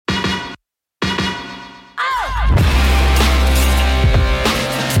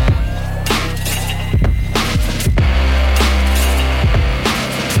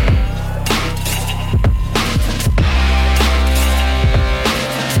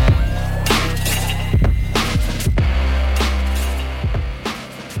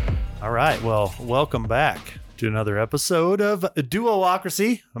right. Well, welcome back to another episode of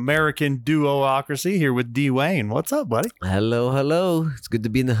Duo-ocracy, American Duo-ocracy, here with Dwayne. What's up, buddy? Hello. It's good to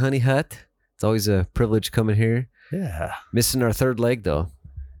be in the honey hut. It's always a privilege coming here. Yeah. Missing our third leg, though.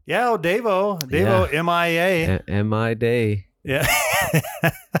 Yeah, Davo, MIA. M.I. Day. Yeah.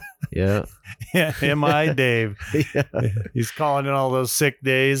 Yeah. Yeah, M.I. Dave. Yeah. He's calling in all those sick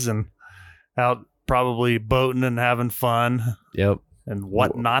days and out probably boating and having fun. Yep. And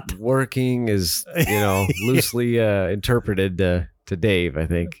whatnot. Working is, loosely interpreted to Dave, I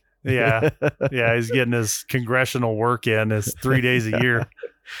think. Yeah. Yeah, he's getting his congressional work in. His 3 days a year.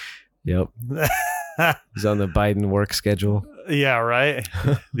 Yep. He's on the Biden work schedule. Yeah, right.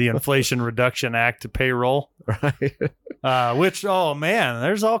 The Inflation Reduction Act payroll. Right. Which, oh man,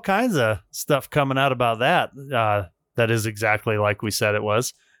 there's all kinds of stuff coming out about that. That is exactly like we said it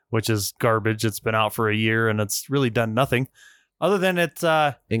was, which is garbage. It's been out for a year and it's really done nothing other than it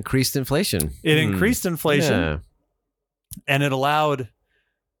increased inflation. It increased inflation, yeah. And it allowed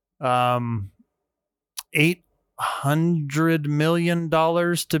 $800 million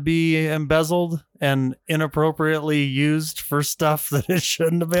to be embezzled and inappropriately used for stuff that it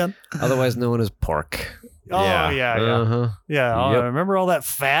shouldn't have been. Otherwise known as pork. Oh, yeah. Uh-huh. Yeah. Yep. Remember all that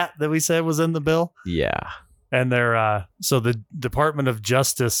fat that we said was in the bill? Yeah. And they're, so the Department of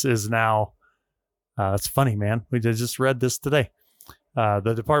Justice is now, it's funny, man. We just read this today.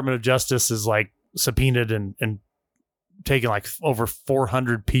 The Department of Justice is like subpoenaed and taking like over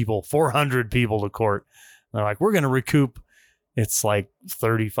 400 people to court. And they're like, we're going to recoup. It's like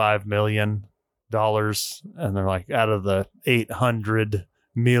 $35 million. And they're like, out of the 800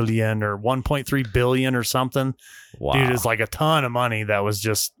 million or 1.3 billion or something. Wow. Dude, it's like a ton of money that was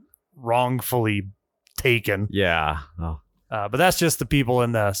just wrongfully taken. Yeah. Oh. But that's just the people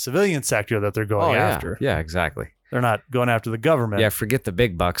in the civilian sector that they're going after. Yeah, exactly. They're not going after the government. Yeah, forget the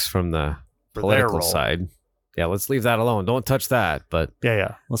big bucks from the For their political role. side. Yeah, let's leave that alone. Don't touch that. But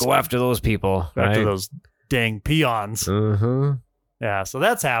Yeah. Let's go after those people. go after right? those dang peons. Uh-huh. Yeah, so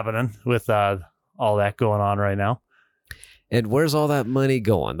that's happening with all that going on right now. And where's all that money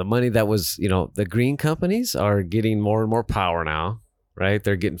going? The money that was, the green companies are getting more and more power now, right?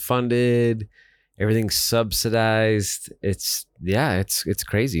 They're getting funded. Everything's subsidized. It's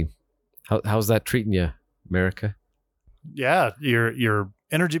crazy. How's that treating you, America? Yeah, your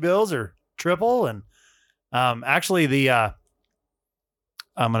energy bills are triple, and actually I'm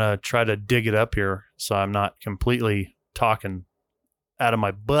gonna try to dig it up here so I'm not completely talking out of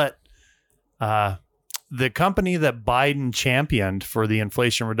my butt. The company that Biden championed for the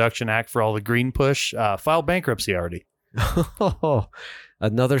Inflation Reduction Act for all the green push filed bankruptcy already. Oh,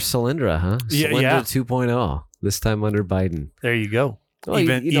 another Solyndra, huh? Solyndra Yeah. 2.0. This time under Biden. There you go. Well,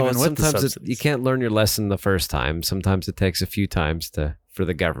 even with the sometimes subsidies. you can't learn your lesson the first time. Sometimes it takes a few times for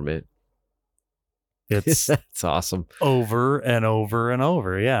the government. It's That's awesome. over and over and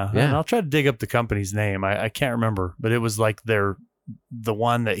over. Yeah. Yeah. And I'll try to dig up the company's name. I can't remember, but it was like the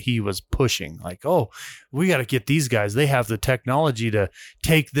one that he was pushing. Like, oh, we got to get these guys. They have the technology to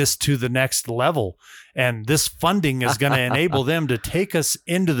take this to the next level. And this funding is going to enable them to take us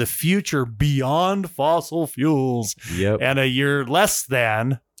into the future beyond fossil fuels. Yep. And a year less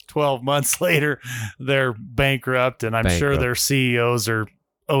than 12 months later, they're bankrupt. And I'm sure their CEOs are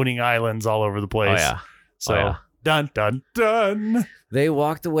owning islands all over the place. Oh, yeah. So dun, dun, dun. They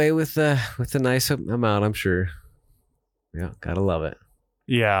walked away with a nice amount, I'm sure. Yeah, gotta love it.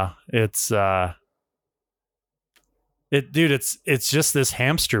 Yeah, it's it's just this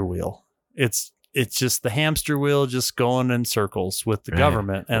hamster wheel. It's just the hamster wheel just going in circles with the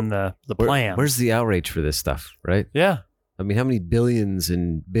government and the plan. Where's the outrage for this stuff, right? Yeah. I mean, how many billions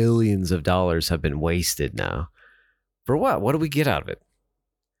and billions of dollars have been wasted now? For what? What do we get out of it?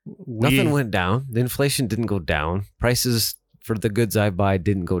 Nothing went down. The inflation didn't go down. Prices for the goods I buy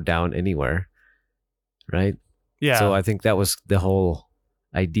didn't go down anywhere, right? Yeah. So I think that was the whole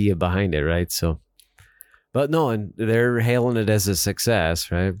idea behind it, right? So, but no, and they're hailing it as a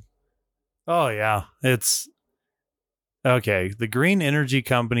success, right? Oh, yeah. It's okay. The green energy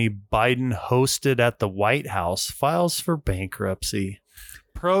company Biden hosted at the White House files for bankruptcy.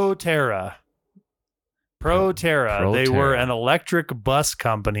 Proterra. They were an electric bus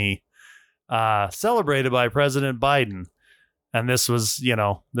company celebrated by President Biden. And this was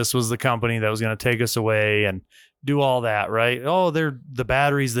the company that was going to take us away and do all that, right? Oh, the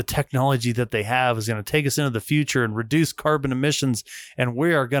batteries, the technology that they have is going to take us into the future and reduce carbon emissions. And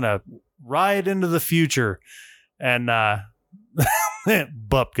we are going to ride into the future. And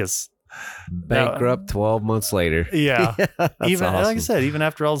bupkis. Bankrupt 12 months later. Yeah. That's even awesome. Like I said, even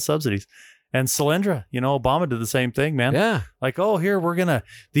after all the subsidies. And Solyndra, Obama did the same thing, man. Yeah. Like, oh, here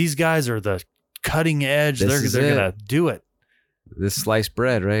these guys are the cutting edge. They're gonna do it. This sliced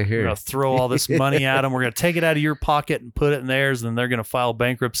bread right here. We're gonna throw all this money at them. We're gonna take it out of your pocket and put it in theirs, and then they're gonna file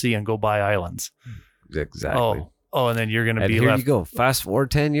bankruptcy and go buy islands. Exactly. Oh, and then you're gonna be here left. You go. Fast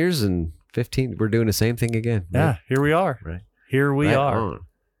forward 10 years and 15, we're doing the same thing again. Right? Yeah, here we are. Right. Here we are. On.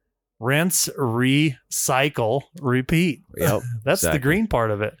 Rinse, recycle, repeat. Yep. That's the green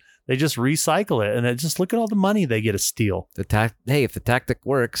part of it. They just recycle it, and just look at all the money they get to steal. Hey, if the tactic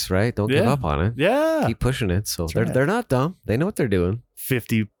works, right? Don't give up on it. Yeah. Keep pushing it. So That's they're not dumb. They know what they're doing.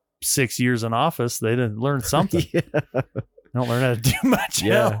 56 years in office, they didn't learn something. Yeah. They don't learn how to do much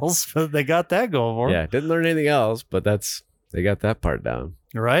else, but they got that going for them. Yeah, didn't learn anything else, but they got that part down.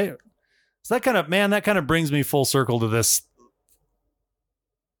 Right? So that kind of brings me full circle to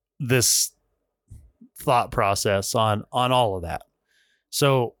this thought process on all of that.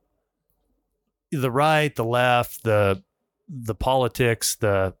 So the right, the left, the politics,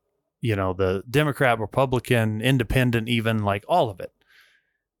 the Democrat, Republican, independent, even, like, all of it.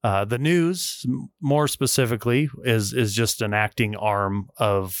 The news, more specifically, is just an acting arm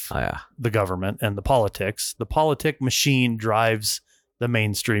of the government and the politics. The politic machine drives the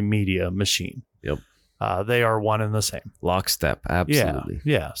mainstream media machine. Yep. They are one and the same. Lockstep. Absolutely.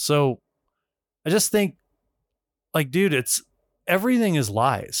 Yeah. So I just think, like, dude, everything is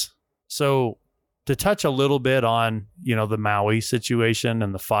lies. So to touch a little bit on, the Maui situation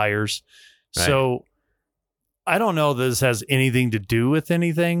and the fires. Right. So I don't know if this has anything to do with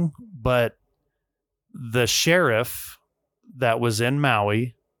anything, but the sheriff that was in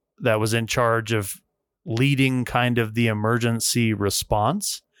Maui, that was in charge of leading kind of the emergency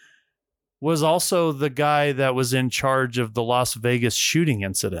response, was also the guy that was in charge of the Las Vegas shooting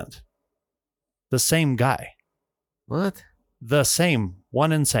incident. The same guy. What? The same.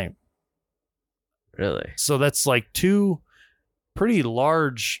 One and same. Really? So that's like two pretty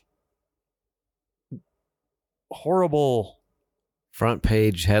large, horrible front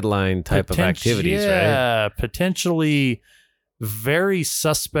page headline type of activities, right? Yeah, potentially very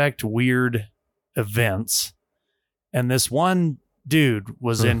suspect, weird events. And this one dude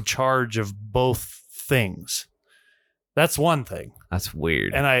was in charge of both things. That's one thing. That's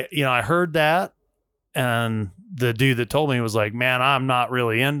weird. And I heard that, and the dude that told me was like, man, I'm not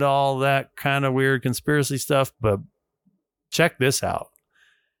really into all that kind of weird conspiracy stuff, but check this out.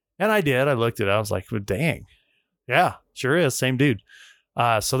 And I did. I looked at it. I was like, well, dang. Yeah, sure is. Same dude.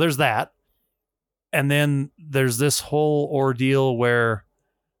 So there's that. And then there's this whole ordeal where,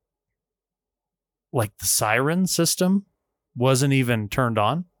 like, the siren system wasn't even turned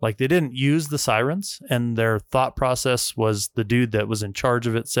on. Like, they didn't use the sirens, and their thought process was, the dude that was in charge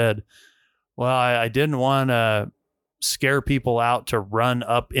of it said, well, I didn't want to scare people out to run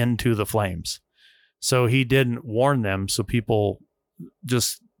up into the flames. So he didn't warn them, so people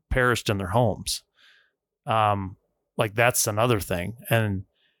just perished in their homes. Like, that's another thing. And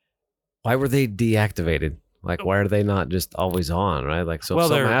why were they deactivated? Like, why are they not just always on, right? Like, so if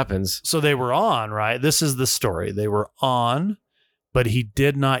something happens. So they were on, right? This is the story. They were on, but he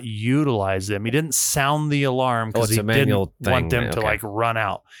did not utilize them. He didn't sound the alarm because he didn't want them to like run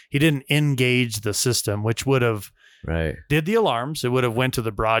out. He didn't engage the system, which would have did the alarms. It would have went to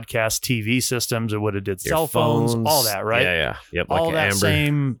the broadcast TV systems. It would have did cell phones, all that, right? Yeah. Yep. Like all that Amber.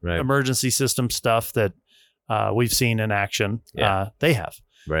 same emergency system stuff that we've seen in action. Yeah. They have.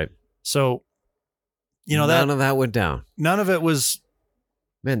 Right. So, none of that went down. None of it was.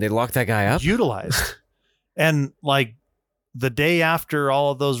 Man, they locked that guy up. Utilized. And like the day after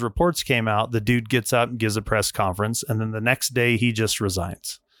all of those reports came out, the dude gets up and gives a press conference. And then the next day he just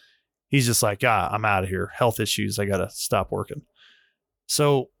resigns. He's just like, I'm out of here. Health issues. I got to stop working.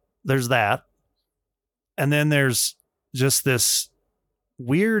 So there's that. And then there's just this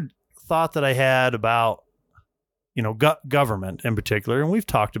weird thought that I had about, government in particular. And we've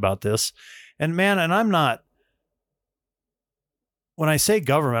talked about this. And man, and I'm not, when I say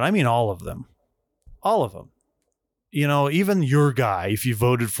government, I mean all of them. All of them. Even your guy, if you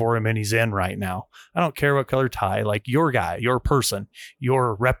voted for him and he's in right now, I don't care what color tie, like your guy, your person,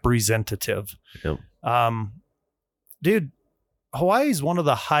 your representative. Yep. Dude, Hawaii is one of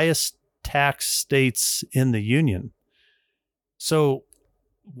the highest tax states in the union. So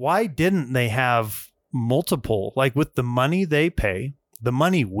why didn't they have multiple, like with the money they pay, the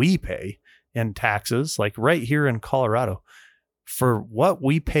money we pay in taxes, like right here in Colorado, for what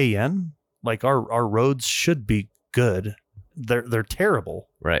we pay in, like our roads should be good. They're terrible.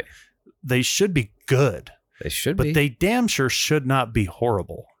 Right. They should be good. They should be. But they damn sure should not be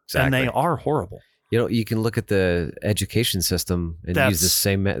horrible. Exactly. And they are horrible. You can look at the education system and use the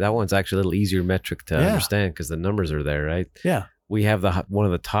same. That one's actually a little easier metric to understand because the numbers are there, right? Yeah. We have one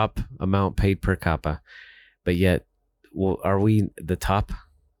of the top amount paid per capita, but yet, are we the top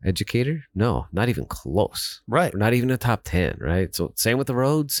educator? No, not even close. Right. We're not even a top 10, right? So same with the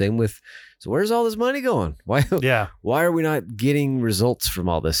road, so where's all this money going? Why are we not getting results from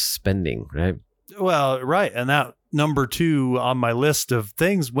all this spending, right? Well, right. And that number 2 on my list of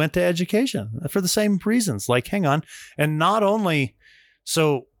things went to education for the same reasons. Like, hang on. And not only,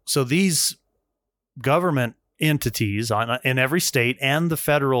 so these government entities in every state and the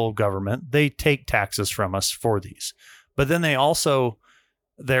federal government, they take taxes from us for these. But then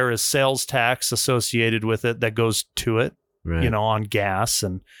there is sales tax associated with it that goes to it, right. On gas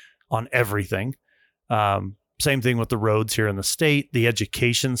and on everything. Same thing with the roads here in the state, the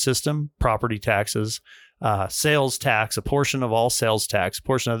education system, property taxes, sales tax, a portion of all sales tax, a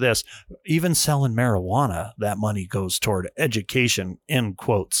portion of this, even selling marijuana, that money goes toward education, in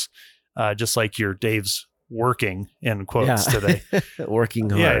quotes, just like your Dave's working, in quotes, today. Working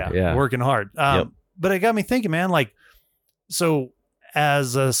hard. Yeah. Working hard. But it got me thinking, man, like, so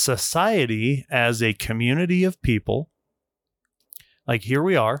as a society, as a community of people, like, here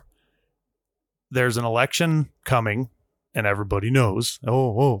we are, there's an election coming and everybody knows,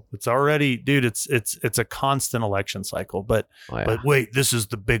 it's already, dude, it's a constant election cycle, but wait, this is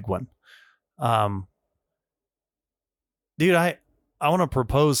the big one. Dude, I want to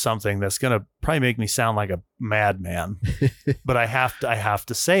propose something that's going to probably make me sound like a madman, but I have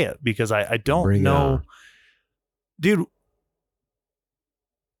to say it because I don't know, dude.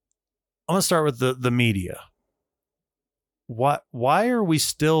 I'm going to start with the media. Why are we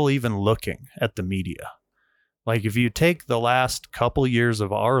still even looking at the media? Like, if you take the last couple years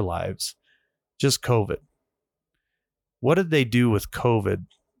of our lives, just COVID, what did they do with COVID?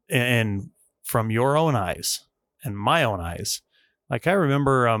 And from your own eyes and my own eyes, like, I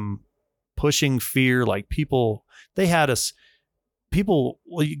remember pushing fear, like, people,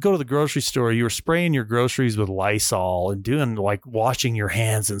 you go to the grocery store, you were spraying your groceries with Lysol and doing, like, washing your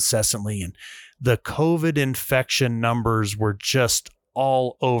hands incessantly. And the COVID infection numbers were just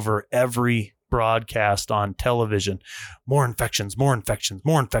all over every broadcast on television. More infections.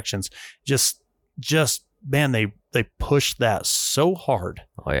 Just, man, they pushed that so hard.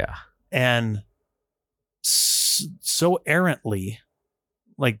 Oh yeah. And so errantly,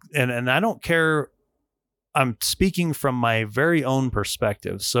 like, and I don't care. I'm speaking from my very own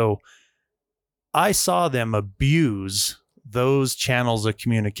perspective. So I saw them abuse those channels of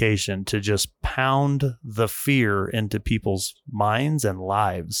communication to just pound the fear into people's minds and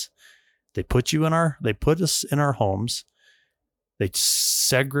lives. They put us in our homes. They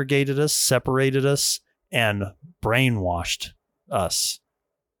segregated us, separated us, and brainwashed us.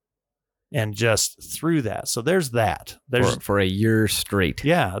 And just through that. So there's that. There's for a year straight.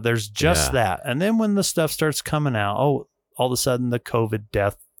 Yeah, there's just that. And then when the stuff starts coming out, all of a sudden the COVID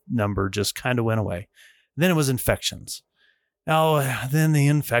death number just kind of went away. Then it was infections. Then the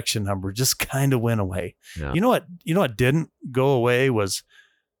infection number just kind of went away. Yeah. You know what didn't go away was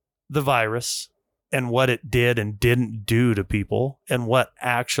the virus and what it did and didn't do to people and what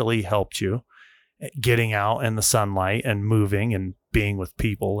actually helped you getting out in the sunlight and moving and being with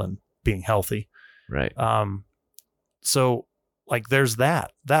people and being healthy. Right. So, like, there's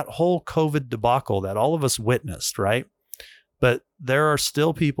that whole COVID debacle that all of us witnessed, right? But there are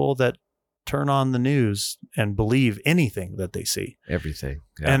still people that turn on the news and believe anything that they see. Everything.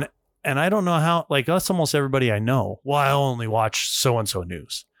 Yeah. And I don't know how, like, that's almost everybody I know. Well, I only watch so-and-so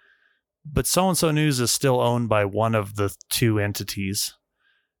news. But so-and-so news is still owned by one of the two entities.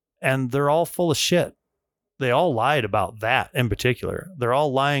 And they're all full of shit. They all lied about that in particular. They're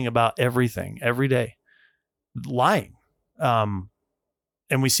all lying about everything every day. Lying. And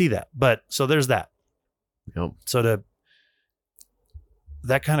we see that. But so there's that. Yep. So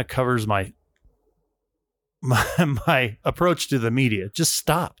that kind of covers my approach to the media. Just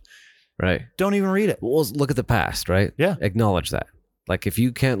stop. Right. Don't even read it. Well, look at the past, right? Yeah. Acknowledge that. Like, if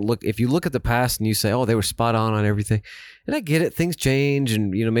you look at the past and you say, oh, they were spot on everything. And I get it. Things change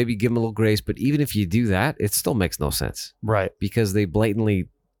and, maybe give them a little grace. But even if you do that, it still makes no sense. Right. Because they blatantly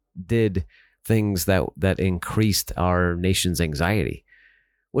did things that increased our nation's anxiety,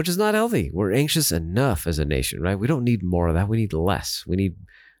 which is not healthy. We're anxious enough as a nation, right? We don't need more of that. We need less. We need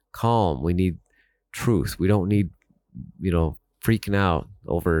calm. We need truth. We don't need, freaking out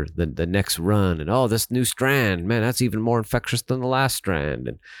over the next run and, this new strand, man, that's even more infectious than the last strand.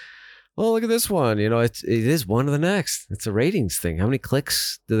 And, look at this one. It is one of the next. It's a ratings thing. How many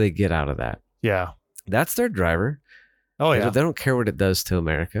clicks do they get out of that? Yeah. That's their driver. Oh, yeah. They don't care what it does to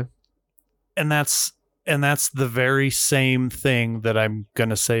America. And that's the very same thing that I'm going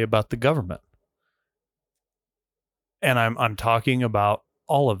to say about the government. And I'm talking about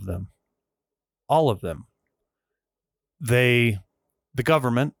all of them. All of them. The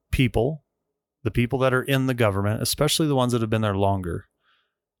government, the people that are in the government, especially the ones that have been there longer,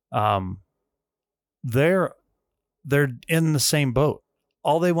 they're in the same boat.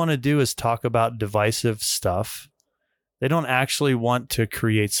 All they want to do is talk about divisive stuff. They don't actually want to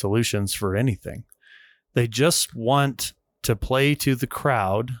create solutions for anything. They just want to play to the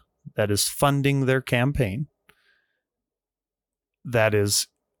crowd that is funding their campaign, that is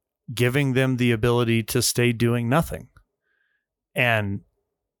giving them the ability to stay doing nothing. And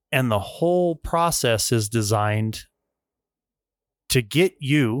the whole process is designed to get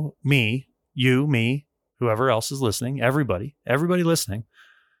you, me, whoever else is listening, everybody listening,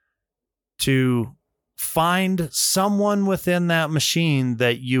 to find someone within that machine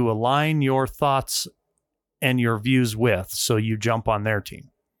that you align your thoughts and your views with, so you jump on their team.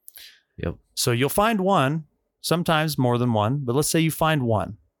 Yep. So you'll find one, sometimes more than one, but let's say you find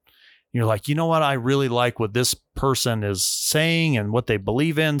one. You're like, you know what? I really like what this person is saying and what they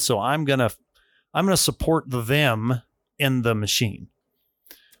believe in, so I'm gonna support them in the machine.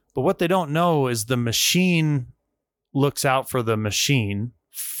 But what they don't know is the machine looks out for the machine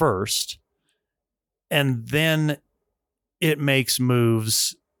first, and then it makes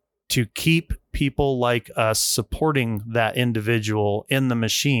moves to keep people like us supporting that individual in the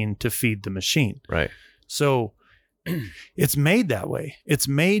machine to feed the machine. Right. So it's made that way. It's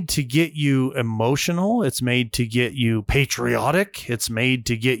made to get you emotional. It's made to get you patriotic. It's made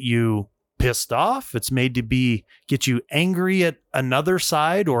to get you pissed off. It's made to get you angry at another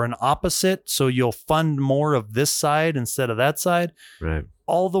side or an opposite, so you'll fund more of this side instead of that side. Right.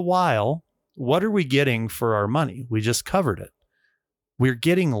 All the while, what are we getting for our money? We just covered it. We're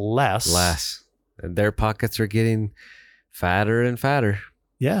getting less. And their pockets are getting fatter and fatter.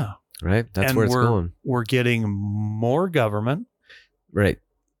 Yeah. Right? That's where it's going. We're getting more government. Right.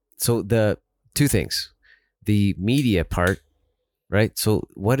 So the two things. The media part, right? So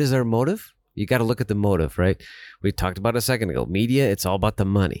what is our motive? You got to look at the motive, right? We talked about it a second ago. Media, it's all about the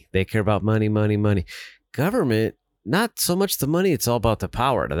money. They care about money, money, money. Government, not so much the money. It's all about the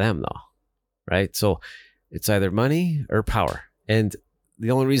power to them, though. Right? So it's either money or power. And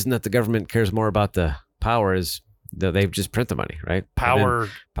the only reason that the government cares more about the power is that they just print the money, right? Power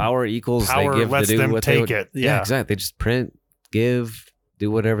equals power they give lets to do them what take they it. Yeah, exactly. They just print, give, do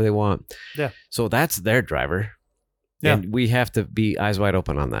whatever they want. Yeah. So that's their driver. Yeah. And we have to be eyes wide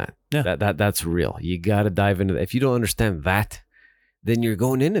open on that. Yeah. That's real. You got to dive into that. If you don't understand that, then you're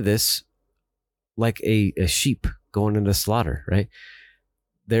going into this like a sheep going into slaughter, right?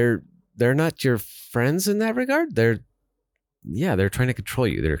 They're not your friends in that regard. They're trying to control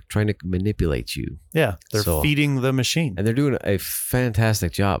you. They're trying to manipulate you. Yeah, they're feeding the machine, and they're doing a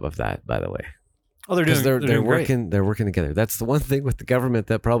fantastic job of that. By the way, they're working. They're working together. That's the one thing with the government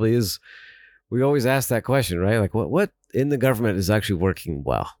that probably is. We always ask that question, right? Like, what in the government is actually working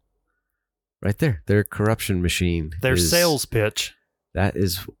well? Right there, their corruption machine. Their sales pitch. That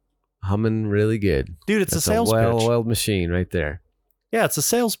is humming really good, dude. It's That's a sales pitch. Well-oiled machine right there. Yeah, it's a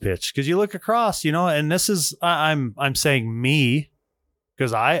sales pitch, because you look across, and this is, I'm saying me,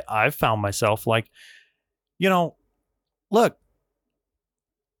 because I've found myself like, look,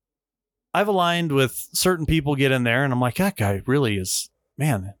 I've aligned with certain people, get in there, and I'm like, that guy really is,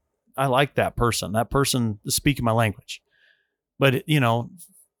 man, I like that person. That person is speaking my language. But,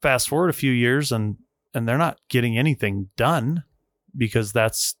 fast forward a few years and they're not getting anything done, because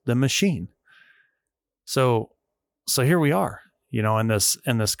that's the machine. So here we are. In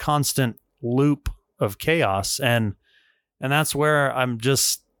this constant loop of chaos. And that's where I'm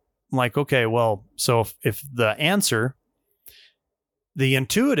just like, okay, well, so if the answer, the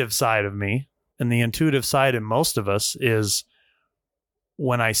intuitive side of me, and the intuitive side in most of us, is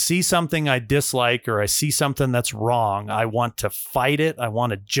when I see something I dislike, or I see something that's wrong, I want to fight it. I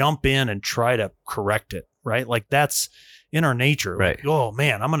want to jump in and try to correct it. Right. Like, that's in our nature. Right. Like, oh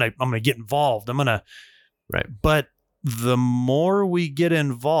man, I'm going to get involved. Right. But the more we get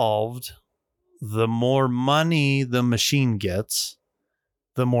involved, the more money the machine gets,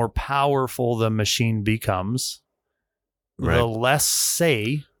 the more powerful the machine becomes, right. The less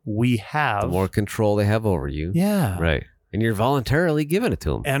say we have. The more control they have over you. Yeah. Right. And you're voluntarily giving it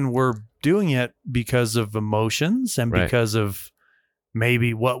to them. And we're doing it because of emotions and right. because of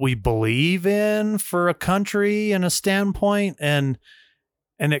maybe what we believe in for a country and a standpoint. And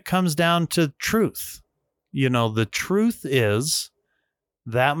it comes down to truth. The truth is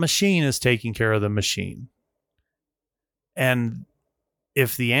that machine is taking care of the machine. And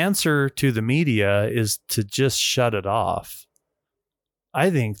if the answer to the media is to just shut it off, I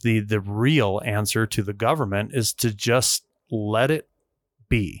think the real answer to the government is to just let it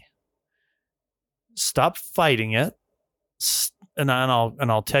be. Stop fighting it. And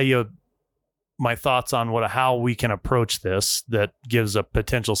I'll tell you my thoughts on how we can approach this that gives a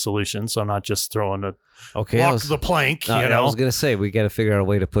potential solution. So I'm not just throwing walk the plank. I was going to say, we got to figure out a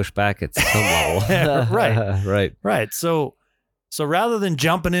way to push back at some level. Right. So rather than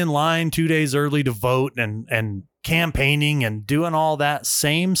jumping in line 2 days early to vote and campaigning and doing all that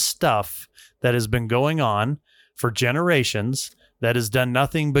same stuff that has been going on for generations, that has done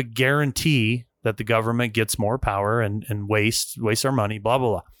nothing but guarantee that the government gets more power and wastes our money, blah, blah,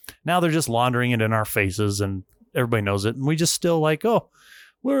 blah. Now they're just laundering it in our faces and everybody knows it. And we just still like, oh,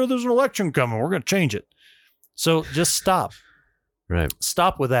 well, there's an election coming. We're going to change it. So just stop. Right.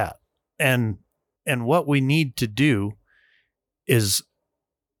 Stop with that. And what we need to do is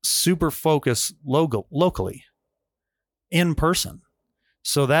super focus locally, in person.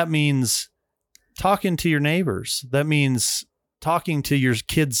 So that means talking to your neighbors. That means talking to your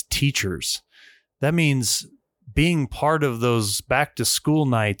kids' teachers. That means being part of those back to school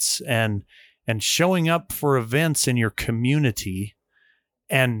nights and showing up for events in your community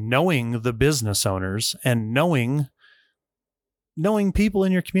and knowing the business owners and knowing people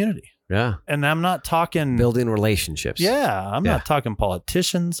in your community. Yeah. And I'm not talking building relationships. Yeah. I'm not talking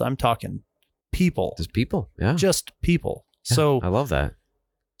politicians. I'm talking people. Just people. Yeah. Just people. Yeah, So I love that.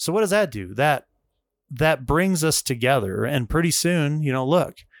 So what does that do? That brings us together. And pretty soon,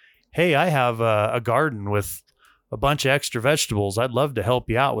 look, hey, I have a garden with a bunch of extra vegetables. I'd love to help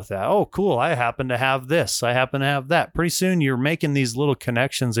you out with that. Oh, cool. I happen to have this. I happen to have that. Pretty soon you're making these little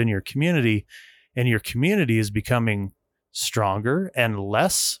connections in your community, and your community is becoming stronger and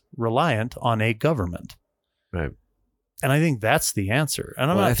less reliant on a government. Right. And I think that's the answer. And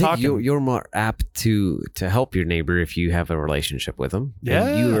I think you're more apt to help your neighbor if you have a relationship with them. Yeah.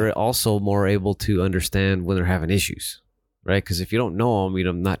 And you are also more able to understand when they're having issues, right? Because if you don't know them,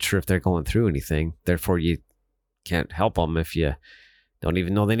 I'm not sure if they're going through anything. Therefore, you can't help them if you don't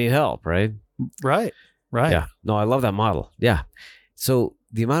even know they need help, right? Right. Yeah. No, I love that model. Yeah. So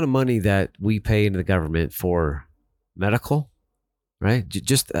the amount of money that we pay into the government for medical, right?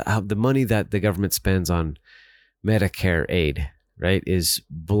 Just the money that the government spends on Medicare aid, right, is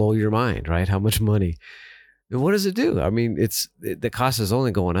blow your mind, right? How much money. And what does it do? I mean, the cost is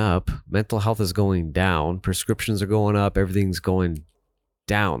only going up. Mental health is going down. Prescriptions are going up. Everything's going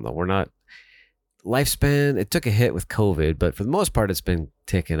down, though. We're not... Lifespan, it took a hit with COVID, but for the most part, it's been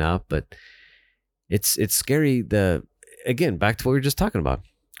ticking up. But it's scary. Again, back to what we were just talking about.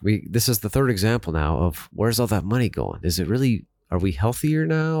 This is the third example now of where's all that money going? Is it really? Are we healthier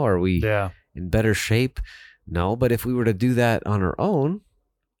now? Are we in better shape? No, but if we were to do that on our own,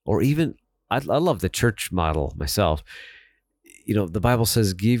 or even, I love the church model myself. The Bible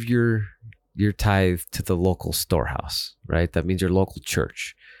says, give your tithe to the local storehouse, right? That means your local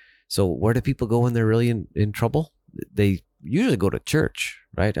church. So where do people go when they're really in trouble? They usually go to church,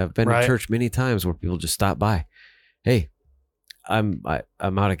 right? I've been to church many times where people just stop by. Hey, I'm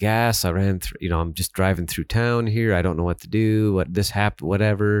out of gas. I ran through, I'm just driving through town here. I don't know what to do. What this happened,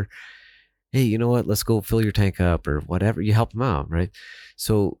 whatever. Hey, you know what? Let's go fill your tank up or whatever. You help them out, right?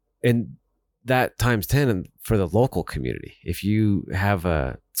 So, and that times 10 for the local community. If you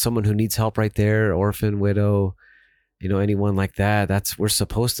have someone who needs help right there, orphan, widow, anyone like that, we're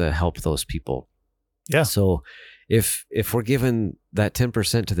supposed to help those people. Yeah. So if we're giving that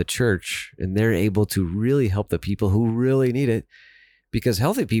 10% to the church and they're able to really help the people who really need it, because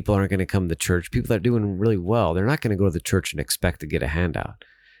healthy people aren't going to come to church. People that are doing really well, they're not going to go to the church and expect to get a handout.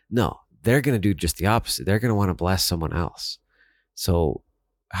 No, they're going to do just the opposite. They're going to want to bless someone else. So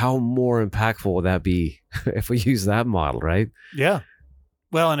how more impactful would that be if we use that model, right? Yeah.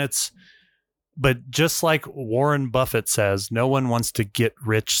 Well, but just like Warren Buffett says, no one wants to get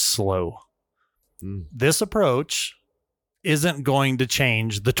rich slow. This approach isn't going to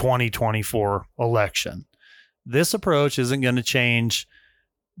change the 2024 election. This approach isn't going to change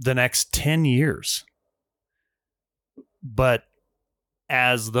the next 10 years. But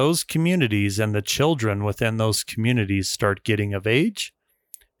as those communities and the children within those communities start getting of age,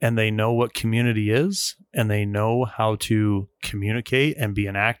 and they know what community is, and they know how to communicate and be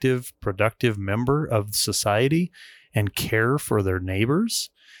an active, productive member of society and care for their neighbors,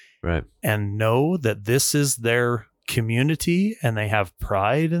 right? And know that this is their community and they have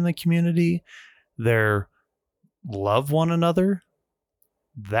pride in the community, they love one another,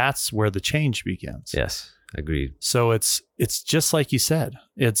 that's where the change begins. Yes, agreed. So it's just like you said,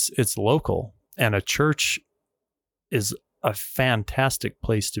 it's local, and a church is a fantastic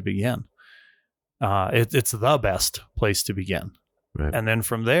place to begin. It's the best place to begin. Right. And then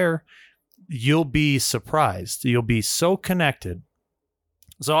from there, you'll be surprised. You'll be so connected.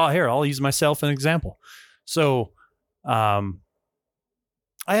 So I'll use myself as an example. So I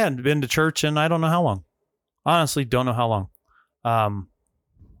hadn't been to church in I don't know how long. Honestly, don't know how long.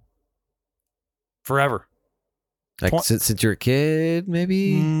 Forever. Like since you're a kid,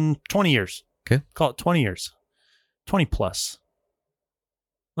 maybe? 20 years. Okay. Call it 20 years. 20 plus.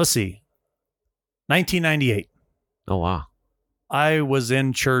 Let's see. 1998. Oh, wow. I was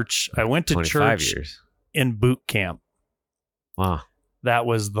in church. I went to 25 church years. in boot camp. Wow. That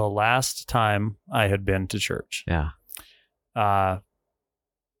was the last time I had been to church. Yeah.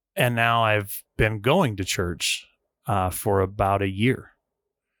 And now I've been going to church for about a year.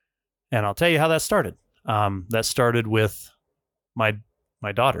 And I'll tell you how that started. That started with my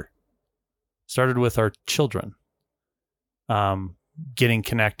daughter. Started with our children. Getting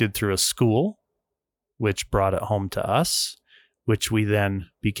connected through a school, which brought it home to us, which we then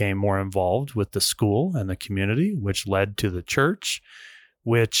became more involved with the school and the community, which led to the church,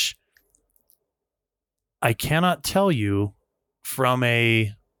 which I cannot tell you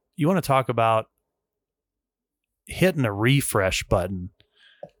you want to talk about hitting a refresh button,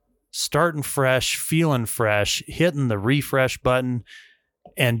 starting fresh, feeling fresh, hitting the refresh button,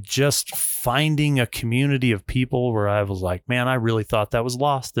 and just finding a community of people where I was like, man, I really thought that was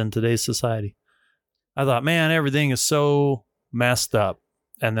lost in today's society. I thought, man, everything is so messed up.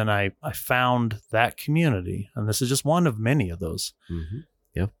 And then I found that community, and this is just one of many of those. Mm-hmm.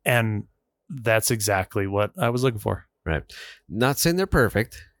 Yep. And that's exactly what I was looking for. Right. Not saying they're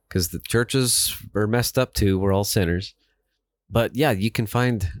perfect, because the churches are messed up too. We're all sinners. But yeah, you can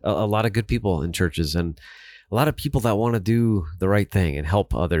find a lot of good people in churches, and a lot of people that want to do the right thing and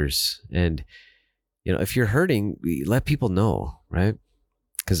help others. And, if you're hurting, let people know, right?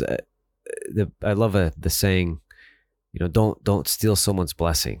 Because I love the saying, don't steal someone's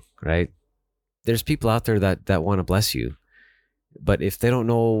blessing, right? There's people out there that want to bless you, but if they don't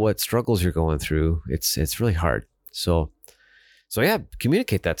know what struggles you're going through, it's really hard. So yeah,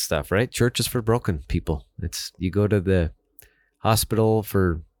 communicate that stuff, right? Church is for broken people. You go to the hospital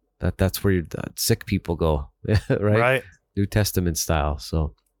for that. That's where your sick people go, right? Right. New Testament style.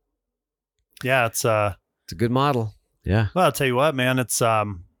 So yeah, it's a good model. Yeah. Well, I'll tell you what, man, it's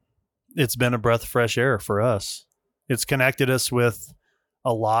been a breath of fresh air for us. It's connected us with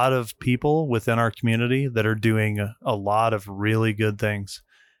a lot of people within our community that are doing a lot of really good things.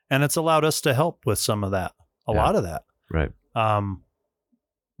 And it's allowed us to help with some of that, a lot of that. Right.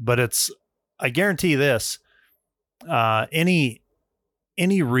 But I guarantee this, any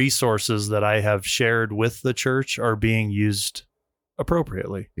resources that I have shared with the church are being used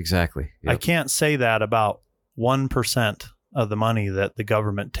appropriately. Exactly. Yep. I can't say that about 1% of the money that the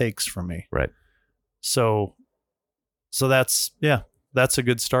government takes from me. Right. So that's a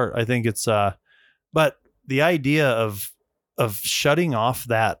good start. I think it's, but the idea of shutting off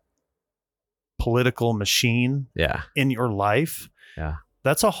that political machine in your life,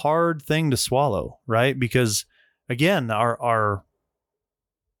 that's a hard thing to swallow, right? Because again,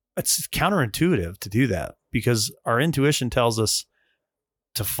 it's counterintuitive to do that, because our intuition tells us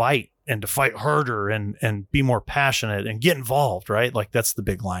to fight and to fight harder and be more passionate and get involved, right? Like that's the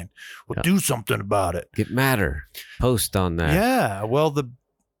big line. Well, do something about it. Get madder. Post on that. Yeah. Well,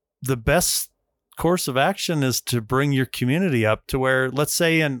 the best course of action is to bring your community up to where, let's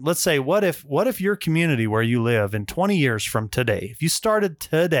say, what if your community where you live in 20 years from today, if you started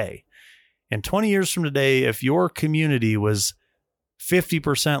today, in 20 years from today, if your community was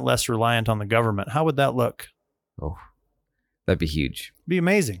 50% less reliant on the government, how would that look? Oh, that'd be huge. Be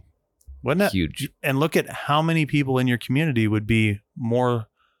amazing. Wouldn't it? Huge. And look at how many people in your community would be more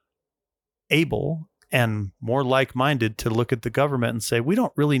able and more like-minded to look at the government and say, we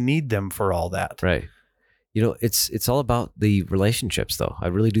don't really need them for all that. Right. It's all about the relationships, though. I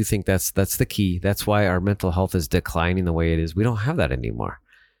really do think that's the key. That's why our mental health is declining the way it is. We don't have that anymore.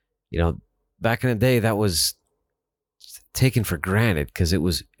 Back in the day, that was taken for granted because it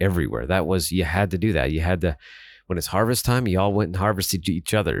was everywhere. You had to do that. You had to, when it's harvest time, you all went and harvested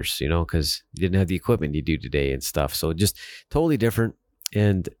each other's, because you didn't have the equipment you do today and stuff. So just totally different.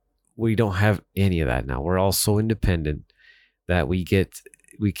 And we don't have any of that now. We're all so independent that we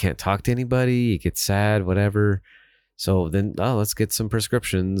can't talk to anybody. You get sad, whatever. So then, let's get some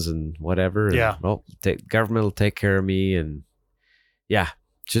prescriptions and whatever. And, yeah. Government will take care of me. And yeah,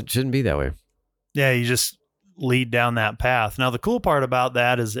 shouldn't be that way. Yeah. You just lead down that path. Now, the cool part about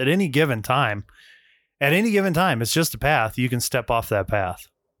that is at any given time, it's just a path. You can step off that path.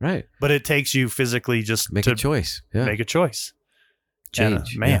 Right. But it takes you physically just Make to a choice. Yeah. make a choice.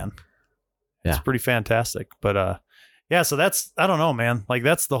 Change. And, man, Yeah. it's pretty fantastic. But yeah, so that's, I don't know, man. Like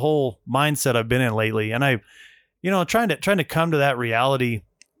that's the whole mindset I've been in lately. And I, trying to come to that reality,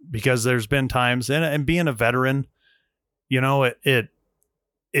 because there's been times, and being a veteran,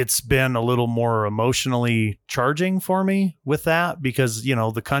 it's been a little more emotionally charging for me with that, because,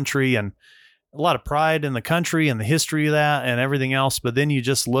 the country, and a lot of pride in the country and the history of that and everything else. But then you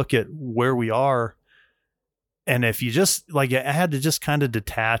just look at where we are. And if you just I had to just kind of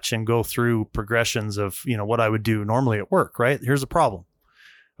detach and go through progressions of, what I would do normally at work, right? Here's a problem.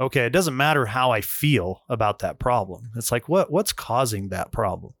 Okay. It doesn't matter how I feel about that problem. It's like, what's causing that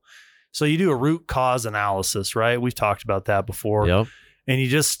problem? So you do a root cause analysis, right? We've talked about that before. Yep. And you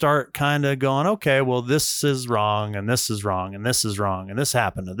just start kind of going, okay, well, this is wrong, and this is wrong, and this is wrong, and this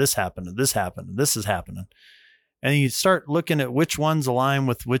happened, and this happened, and this happened, and this is happening. And you start looking at which ones align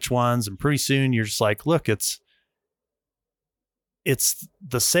with which ones, and pretty soon you're just like, look, it's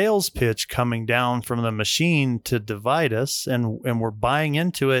the sales pitch coming down from the machine to divide us, and we're buying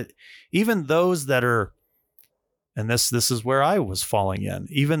into it. Even those that are, and this is where I was falling in,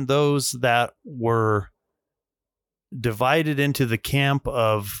 even those that were divided into the camp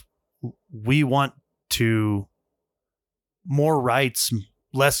of, we want to more rights,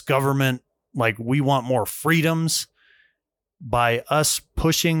 less government, like we want more freedoms. By us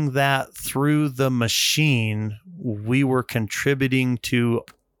pushing that through the machine, we were contributing to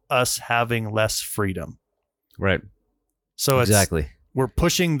us having less freedom. Right. So exactly, we're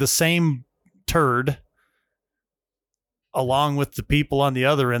pushing the same turd along with the people on the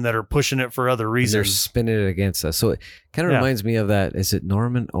other end that are pushing it for other reasons. And they're spinning it against us. So it kind of reminds me of that. Is it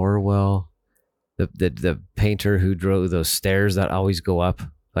Norman Orwell, the painter who drew those stairs that always go up?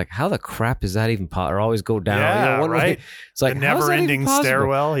 Like, how the crap is that even possible? Or always go down? Yeah, one right. Way. It's like the never-ending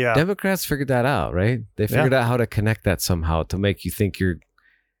stairwell. Yeah. Democrats figured that out, right? They figured out how to connect that somehow to make you think you're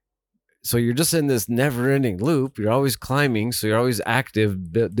just in this never-ending loop. You're always climbing, so you're always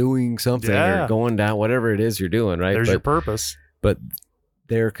active, doing something, or going down, whatever it is you're doing, right? There's your purpose. But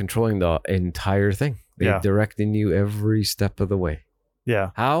they're controlling the entire thing. They're directing you every step of the way. Yeah.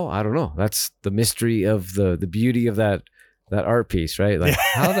 How? I don't know. That's the mystery of the beauty of that art piece, right? Like,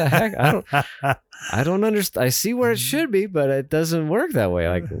 how the heck? I don't understand. I see where it should be, but it doesn't work that way.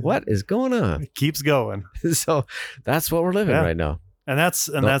 Like, what is going on? It keeps going. So that's what we're living right now. And that's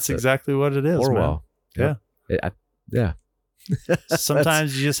exactly what it is, Orwell. Man. Yeah.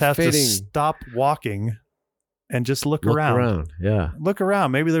 Sometimes you just have to stop walking and just look around. Yeah. Look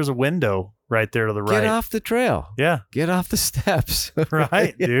around. Maybe there's a window right there to the right. Get off the trail. Yeah. Get off the steps.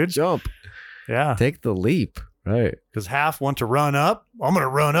 Right, dude. Jump. Yeah. Take the leap. Right. Because half want to run up. I'm going to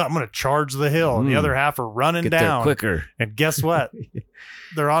run up. I'm going to charge the hill. And the other half are running Get down. there quicker. And guess what?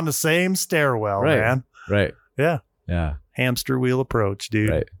 They're on the same stairwell, right. man. Right. Yeah. Yeah. Hamster wheel approach,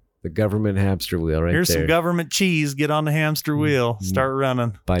 dude. Right. The government hamster wheel right Here's there. some government cheese. Get on the hamster wheel. Start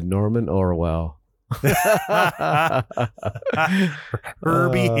running. By Norman Orwell.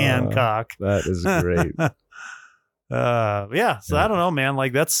 Herbie Hancock. That is great. Yeah. So I don't know, man.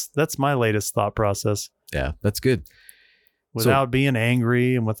 Like that's my latest thought process. Yeah, that's good. Without being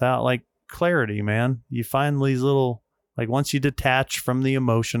angry and without like clarity, man. You find these little, like once you detach from the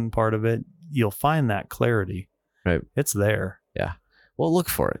emotion part of it, you'll find that clarity. Right. It's there. Yeah. Well, look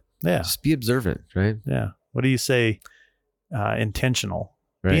for it. Yeah. Just be observant, right? Yeah. What do you say? Intentional.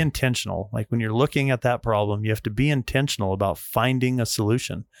 Right. Be intentional. Like when you're looking at that problem, you have to be intentional about finding a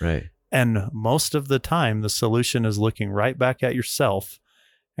solution. Right. And most of the time, the solution is looking right back at yourself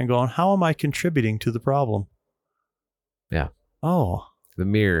and going, how am I contributing to the problem? Yeah. Oh, the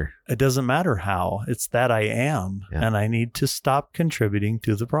mirror. It doesn't matter how. It's that I am, and I need to stop contributing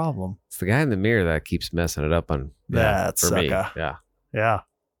to the problem. It's the guy in the mirror that keeps messing it up on that's for me. Yeah. Yeah.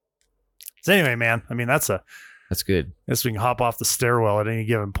 So anyway, man, I mean, that's good. Guess we can hop off the stairwell at any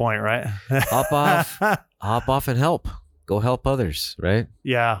given point, right? Hop off and help. Go help others, right?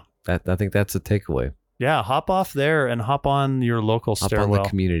 Yeah. I think that's a takeaway. Yeah, hop off there and hop on your local stairwell. Hop on the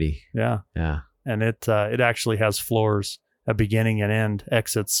community. Yeah. Yeah. And it actually has floors, a beginning and end,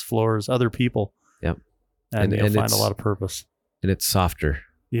 exits, floors, other people. Yep. And you'll find a lot of purpose. And it's softer.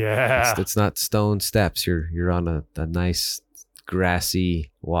 Yeah. It's not stone steps. You're on a nice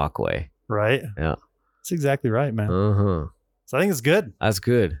grassy walkway. Right? Yeah. That's exactly right, man. Uh-huh. So I think it's good. That's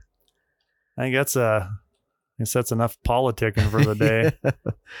good. I think that's enough politicking for the day.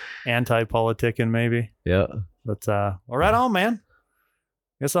 Anti-politicking, maybe. Yeah. But well, right on, man.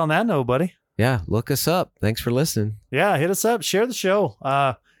 Guess on that note, buddy. Yeah, look us up. Thanks for listening. Yeah, hit us up. Share the show.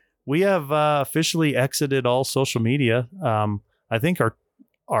 We have officially exited all social media. I think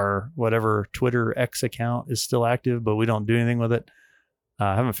our whatever Twitter X account is still active, but we don't do anything with it.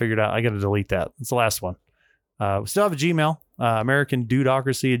 I haven't figured out. I got to delete that. It's the last one. We still have a Gmail, American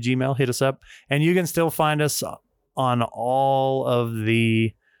Duo-ocracy at Gmail. Hit us up. And you can still find us on all of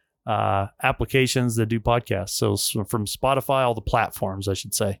the applications that do podcasts. So from Spotify, all the platforms, I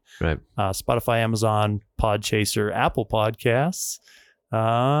should say. Right. Spotify, Amazon, Podchaser, Apple Podcasts,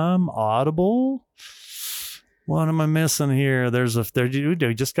 Audible. What am I missing here?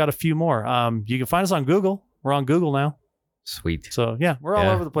 We just got a few more. You can find us on Google. We're on Google now. Sweet. So yeah, we're all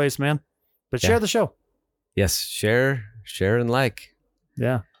over the place, man. But share the show. Yes. Share and like.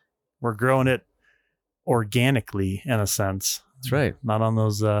 Yeah. We're growing it organically in a sense. That's right. Not on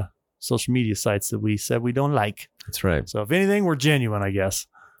those social media sites that we said we don't like. That's right. So if anything, we're genuine, I guess.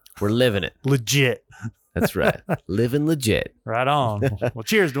 We're living it. Legit. That's right. Living legit. Right on. Well,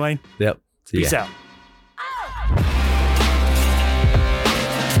 cheers, Dwayne. Yep. Peace out.